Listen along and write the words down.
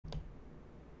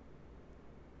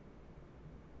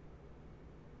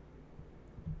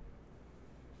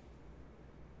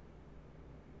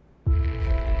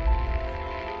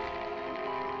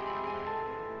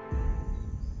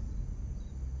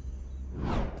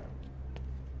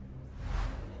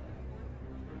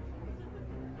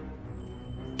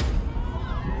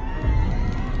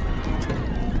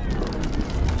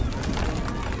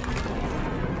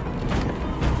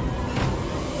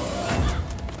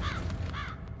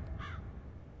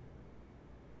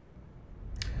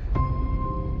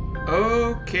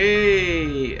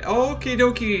Okay. Okie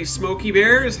dokie, Smoky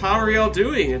Bears. How are y'all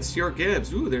doing? It's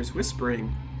YourGibs. Ooh, there's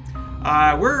whispering.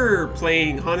 We're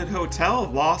playing Haunted Hotel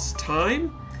Lost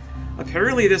Time.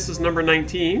 Apparently this is number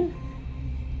 19.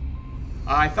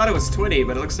 I thought it was 20,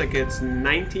 but it looks like it's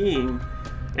 19.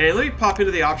 And let me pop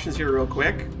into the options here real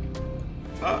quick.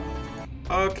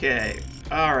 Okay.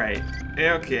 Alright.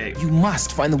 Okay. You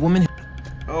must find the woman.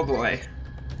 Oh boy.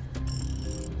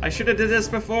 I should have did this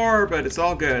before, but it's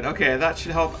all good. Okay, that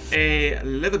should help a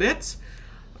little bit.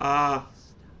 Oh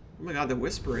my god, the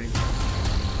whispering.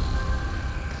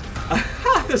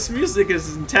 This music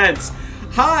is intense.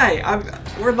 Hi,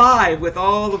 we're live with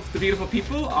all of the beautiful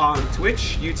people on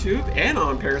Twitch, YouTube, and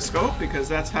on Periscope, because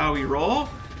that's how we roll.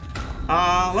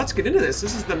 Let's get into this.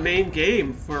 This is the main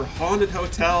game for Haunted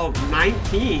Hotel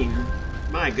 19.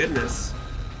 My goodness.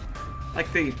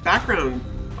 Like, the background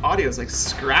audio is like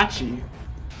scratchy.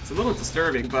 It's a little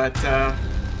disturbing, but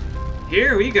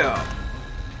here we go.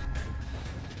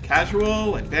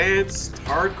 Casual, advanced,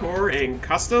 hardcore, and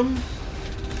custom.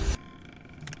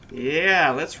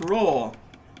 Yeah, let's roll.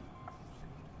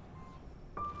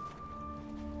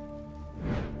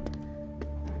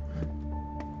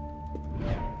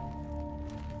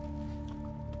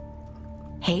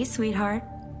 Hey, sweetheart.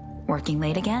 Working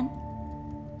late again?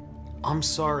 I'm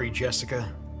sorry,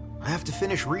 Jessica. I have to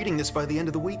finish reading this by the end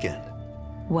of the weekend.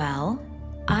 Well,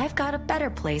 I've got a better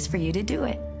place for you to do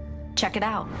it. Check it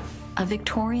out. A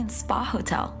Victorian spa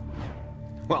hotel.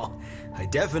 Well, I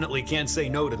definitely can't say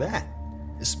no to that.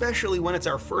 Especially when it's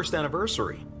our first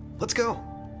anniversary. Let's go.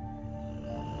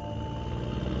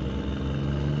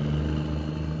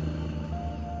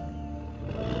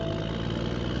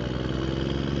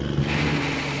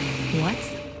 What's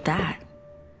that?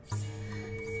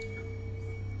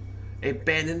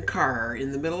 Abandoned car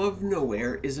in the middle of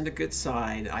nowhere isn't a good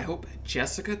sign. I hope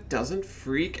Jessica doesn't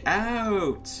freak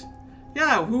out.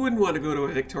 Yeah, who wouldn't want to go to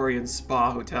a Victorian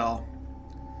spa hotel?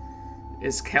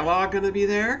 Is Kellogg gonna be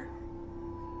there?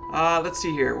 Let's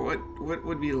see here. What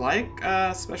would we like?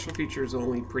 Special features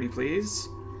only, pretty please.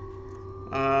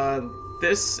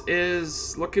 This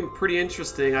is looking pretty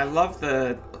interesting. I love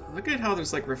the... Look at how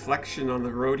there's like reflection on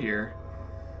the road here.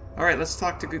 Alright, let's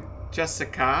talk to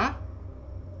Jessica.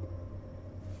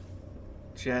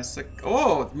 Jessica.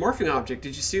 Oh, morphing object.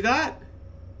 Did you see that?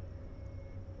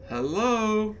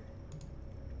 Hello?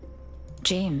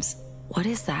 James, what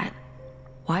is that?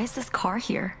 Why is this car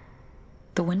here?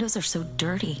 The windows are so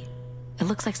dirty. It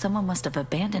looks like someone must have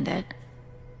abandoned it.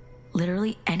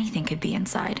 Literally anything could be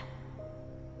inside.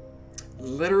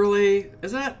 Literally?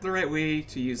 Is that the right way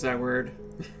to use that word?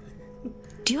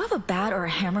 Do you have a bat or a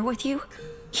hammer with you?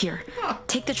 Here,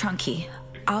 take the trunk key.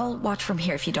 I'll watch from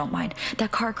here if you don't mind.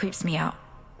 That car creeps me out.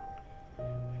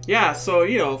 Yeah, so,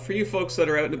 you know, for you folks that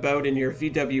are out and about in your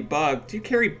VW Bug, do you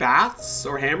carry bats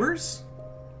or hammers?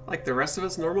 Like the rest of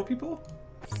us normal people?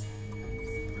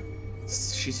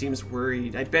 She seems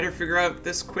worried. I'd better figure out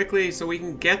this quickly so we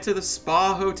can get to the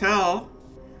spa hotel.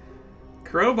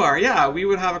 Crowbar. Yeah, we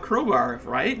would have a crowbar,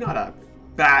 right? Not a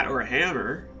bat or a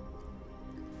hammer.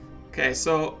 Okay,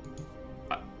 so...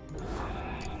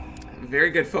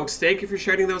 very good, folks. Thank you for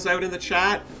shouting those out in the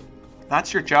chat.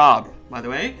 That's your job, by the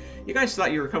way. You guys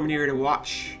thought you were coming here to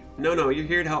watch. No, you're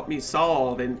here to help me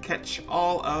solve and catch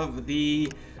all of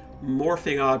the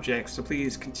morphing objects. So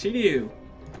please continue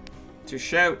to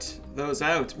shout those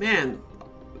out. Man,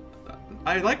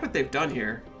 I like what they've done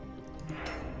here.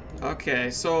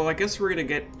 Okay, so I guess we're gonna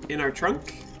get in our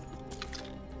trunk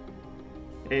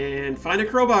and find a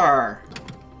crowbar.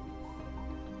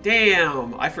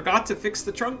 Damn, I forgot to fix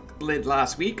the trunk lid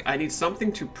last week. I need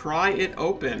something to pry it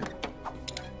open.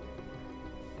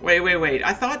 Wait.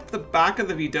 I thought the back of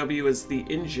the VW is the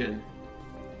engine.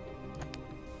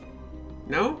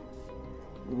 No?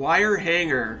 Wire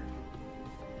hanger.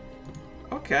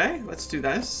 Okay, let's do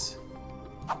this.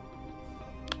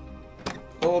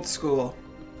 Old school.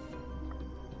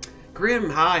 Grim,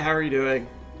 hi, how are you doing?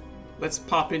 Let's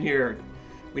pop in here.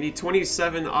 We need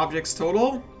 27 objects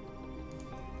total.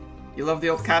 You love the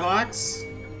old Cadillacs?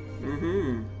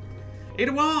 Mm-hmm.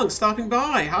 Ada Wong, stopping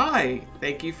by. Hi.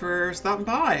 Thank you for stopping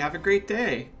by. Have a great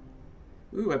day.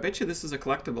 Ooh, I bet you this is a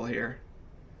collectible here.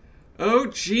 Oh,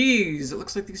 geez. It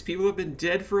looks like these people have been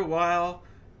dead for a while.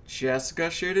 Jessica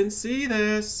shouldn't see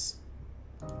this.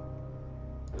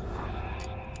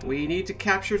 We need to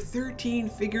capture 13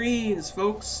 figurines,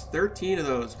 folks. 13 of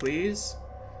those, please.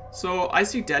 So, I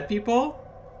see dead people.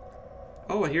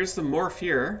 Oh, and here's the morph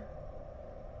here.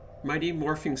 Mighty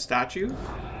morphing statue.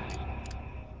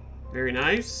 Very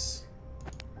nice.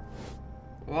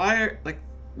 Why, like,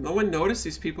 no one noticed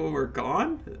these people were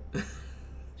gone?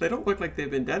 They don't look like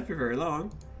they've been dead for very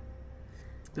long.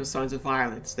 No signs of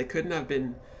violence. They couldn't have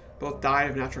been both died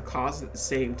of natural causes at the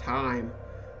same time.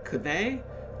 Could they?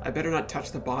 I better not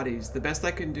touch the bodies. The best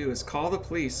I can do is call the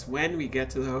police when we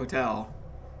get to the hotel.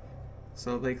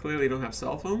 So they clearly don't have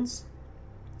cell phones.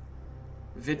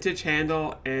 Vintage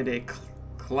handle and a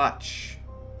clutch.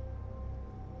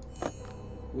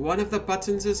 One of the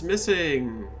buttons is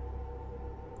missing.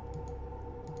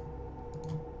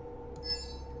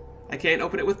 I can't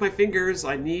open it with my fingers.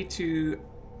 I need to...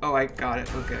 Oh, I got it.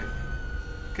 Okay.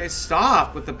 Okay,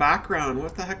 stop with the background.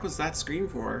 What the heck was that screen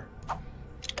for?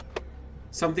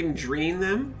 Something drain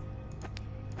them?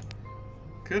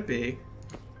 Could be.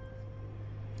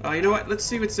 Oh, you know what? Let's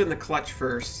see what's in the clutch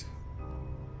first.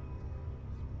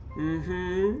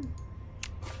 Mm-hmm.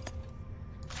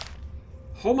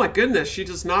 Oh my goodness, she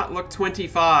does not look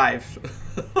 25.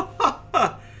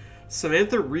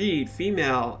 Samantha Reed,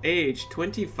 female, age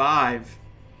 25.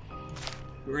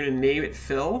 We're gonna name it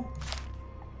Phil.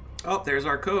 Oh, there's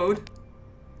our code.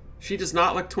 She does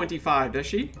not look 25, does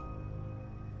she?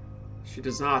 She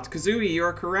does not. Kazooie,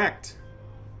 you're correct.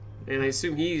 And I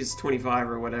assume he's 25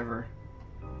 or whatever.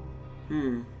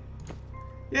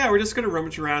 Yeah, we're just gonna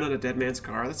rummage around in a dead man's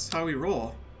car. That's how we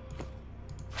roll.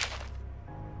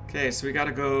 Okay, so we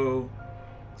gotta go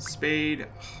spade,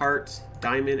 heart,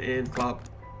 diamond, and club.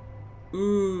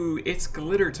 Ooh, it's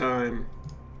glitter time.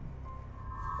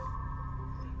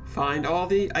 Find all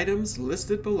the items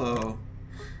listed below.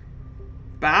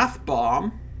 Bath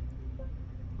bomb?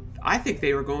 I think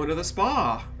they were going to the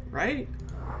spa, right?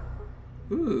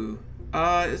 Ooh.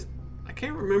 I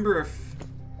can't remember if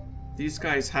these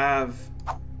guys have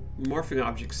morphing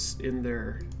objects in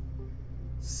their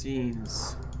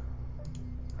scenes.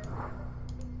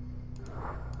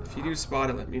 If you do spot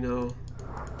it, let me know.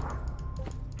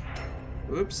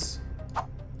 Oops.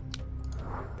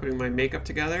 Putting my makeup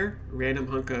together. Random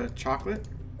hunk of chocolate.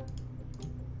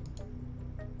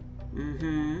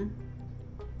 Mm-hmm.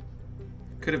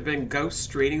 Could have been ghosts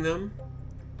draining them.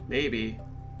 Maybe.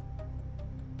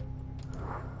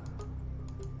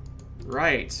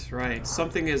 Right, right.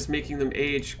 Something is making them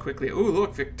age quickly. Ooh,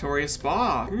 look, Victoria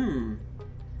Spa.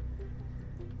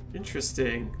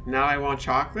 Interesting. Now I want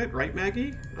chocolate, right,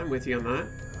 Maggie? I'm with you on that.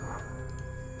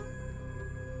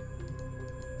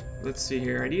 Let's see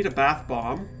here. I need a bath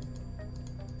bomb.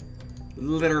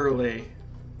 Literally.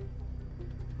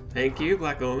 Thank you,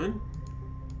 Black Omen.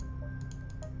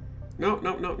 No,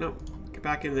 no, no, no. Get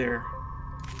back in there.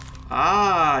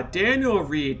 Ah, Daniel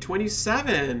Reed,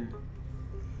 27.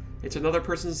 It's another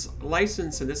person's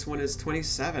license, and this one is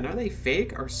 27. Are they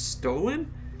fake or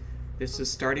stolen? This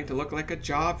is starting to look like a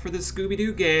job for the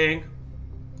Scooby-Doo gang.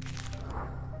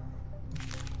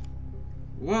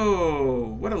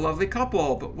 Whoa, what a lovely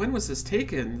couple. But when was this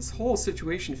taken? This whole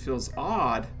situation feels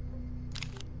odd.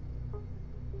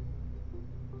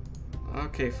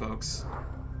 Okay, folks.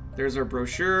 There's our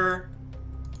brochure.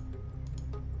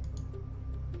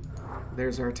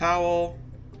 There's our towel.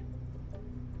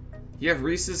 You have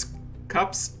Reese's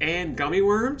cups and gummy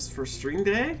worms for string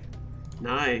day?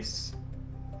 Nice.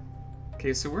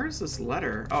 Okay, so where's this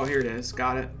letter? Oh, here it is.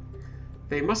 Got it.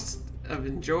 They must have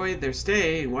enjoyed their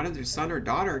stay and wanted their son or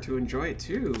daughter to enjoy it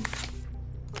too.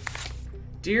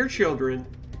 Dear children,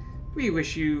 we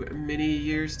wish you many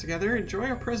years together. Enjoy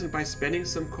our present by spending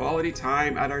some quality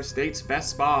time at our state's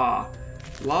best spa.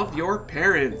 Love, your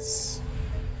parents.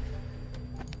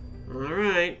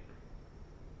 Alright.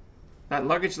 That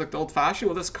luggage looked old-fashioned.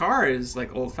 Well, this car is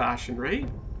like old-fashioned, right?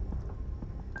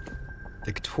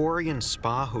 Victorian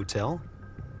Spa Hotel?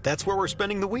 That's where we're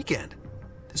spending the weekend.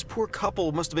 This poor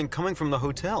couple must have been coming from the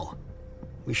hotel.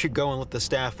 We should go and let the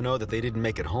staff know that they didn't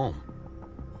make it home.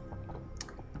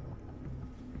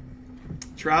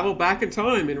 Travel back in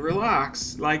time and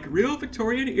relax, like real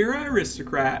Victorian-era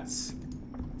aristocrats.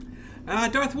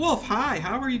 Darth Wolf, hi.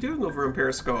 How are you doing over on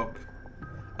Periscope?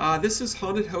 This is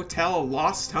Haunted Hotel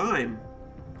Lost Time.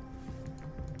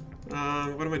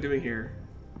 What am I doing here?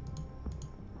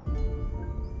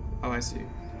 Oh, I see.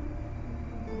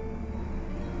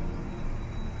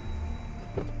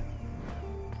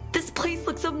 This place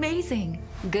looks amazing.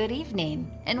 Good evening,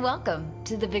 and welcome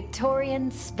to the Victorian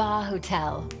Spa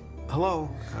Hotel. Hello.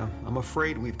 I'm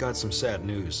afraid we've got some sad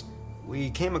news. We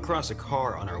came across a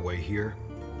car on our way here.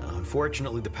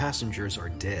 Unfortunately, the passengers are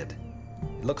dead.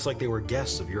 It looks like they were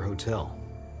guests of your hotel.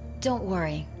 Don't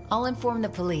worry, I'll inform the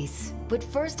police. But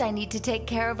first I need to take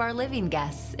care of our living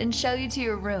guests and show you to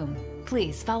your room.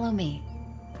 Please follow me.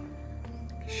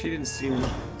 She didn't seem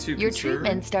too Your concerned.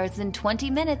 treatment starts in 20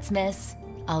 minutes, miss.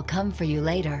 I'll come for you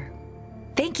later.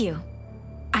 Thank you.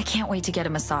 I can't wait to get a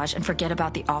massage and forget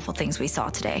about the awful things we saw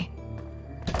today.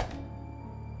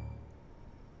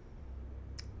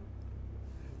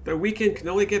 The weekend can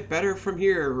only get better from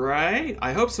here, right?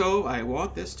 I hope so. I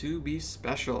want this to be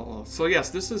special. So yes,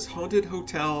 this is Haunted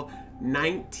Hotel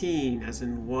 19, as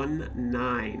in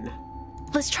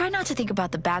 1-9. Let's try not to think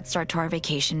about the bad start to our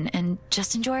vacation and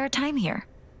just enjoy our time here.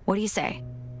 What do you say?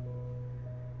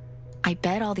 I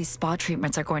bet all these spa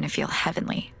treatments are going to feel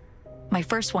heavenly. My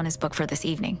first one is booked for this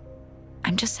evening.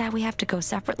 I'm just sad we have to go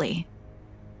separately.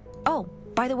 Oh,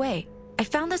 by the way, I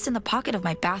found this in the pocket of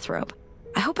my bathrobe.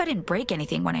 I hope I didn't break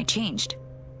anything when I changed.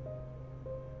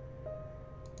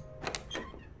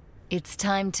 It's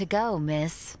time to go,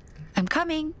 miss. I'm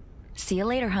coming. See you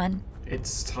later, hun.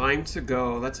 It's time to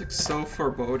go. That's like so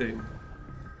foreboding.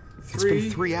 It's been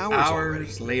 3 hours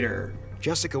already. Later.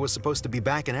 Jessica was supposed to be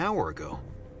back an hour ago.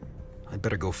 I'd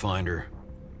better go find her.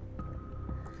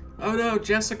 Oh no,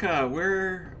 Jessica,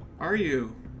 where are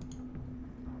you?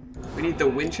 We need the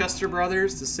Winchester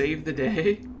brothers to save the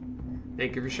day.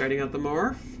 Thank you for shouting out the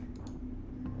morph.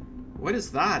 What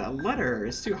is that? A letter.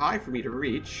 It's too high for me to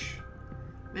reach.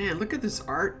 Man, look at this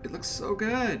art. It looks so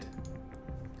good.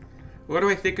 What do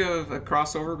I think of a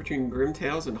crossover between Grim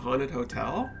Tales and Haunted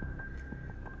Hotel?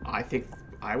 I think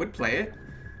I would play it,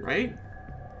 right?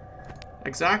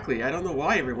 Exactly. I don't know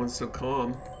why everyone's so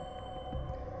calm.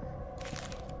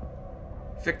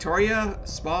 Victoria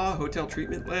spa hotel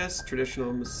treatment list,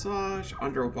 traditional massage,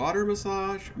 underwater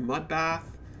massage, mud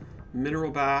bath, mineral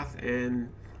bath, and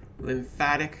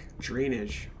lymphatic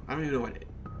drainage. I don't even know what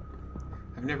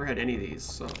I've never had any of these,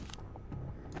 so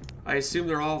I assume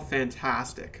they're all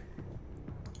fantastic.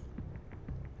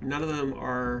 None of them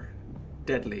are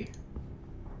deadly.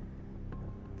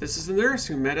 This is the nurse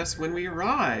who met us when we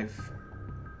arrive.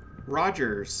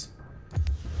 Rogers.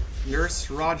 Nurse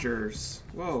Rogers.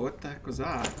 Whoa, what the heck was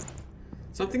that?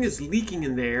 Something is leaking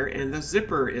in there and the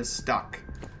zipper is stuck.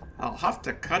 I'll have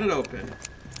to cut it open. What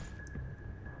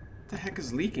the heck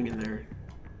is leaking in there?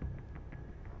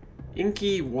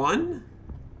 Inky 1?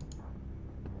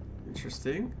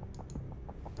 Interesting.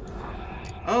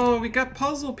 Oh, we got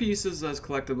puzzle pieces as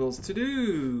collectibles to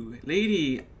do.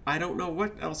 Lady, I don't know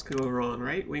what else could go wrong,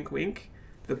 right? Wink, wink.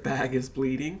 The bag is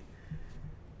bleeding.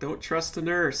 Don't trust the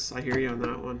nurse. I hear you on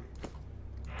that one.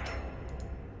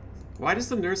 Why does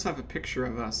the nurse have a picture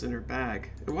of us in her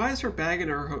bag? And why is her bag in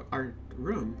our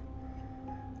room?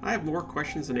 I have more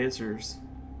questions than answers.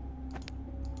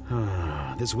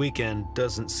 This weekend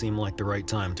doesn't seem like the right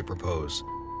time to propose.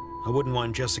 I wouldn't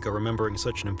want Jessica remembering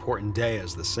such an important day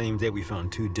as the same day we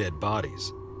found 2 dead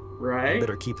bodies. Right? I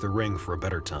better keep the ring for a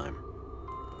better time.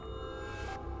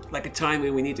 Like a time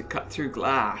when we need to cut through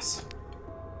glass.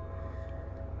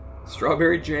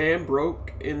 Strawberry jam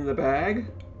broke in the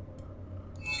bag.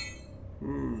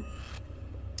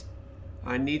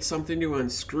 I need something to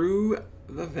unscrew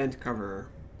the vent cover.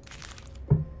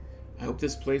 I hope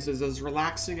this place is as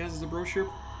relaxing as the brochure.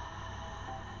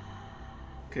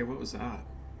 Okay, what was that?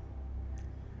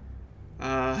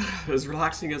 As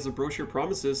relaxing as the brochure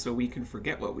promises, so we can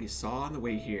forget what we saw on the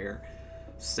way here.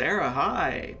 Sarah,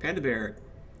 hi. Panda Bear,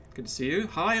 good to see you.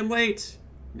 Hi, I'm late.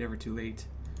 Never too late.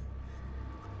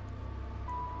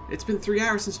 It's been 3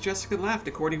 hours since Jessica left.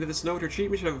 According to this note, her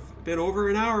treatment should have been over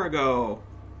an hour ago.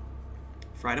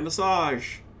 Friday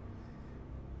massage.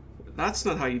 That's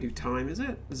not how you do time, is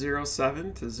it?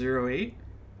 07 to 08?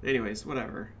 Anyways,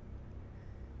 whatever.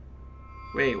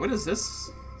 Wait, what is this?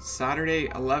 Saturday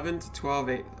 11 to 12,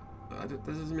 8. That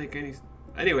doesn't make any...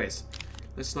 Anyways,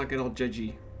 let's not get all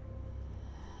judgy.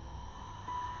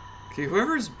 Okay,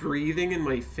 whoever's breathing in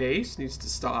my face needs to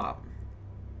stop.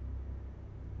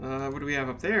 What do we have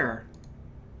up there?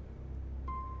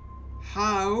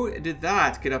 How did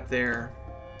that get up there?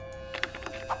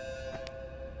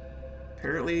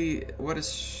 Apparently, what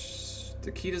is...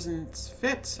 the key doesn't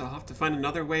fit, so I'll have to find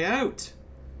another way out.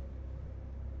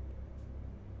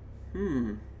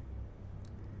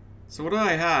 So what do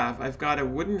I have? I've got a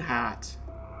wooden hat.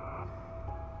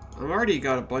 I've already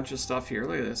got a bunch of stuff here.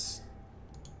 Look at this.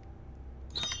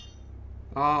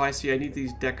 Oh, I see. I need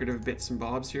these decorative bits and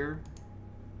bobs here.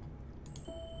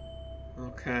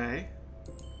 Okay.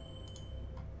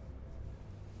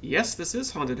 Yes, this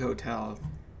is Haunted Hotel.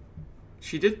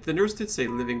 The nurse did say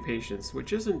living patients,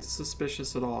 which isn't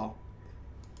suspicious at all.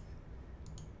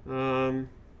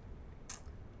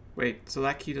 Wait, so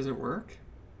that key doesn't work?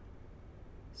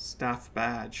 Staff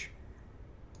badge.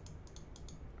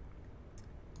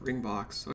 Ring box.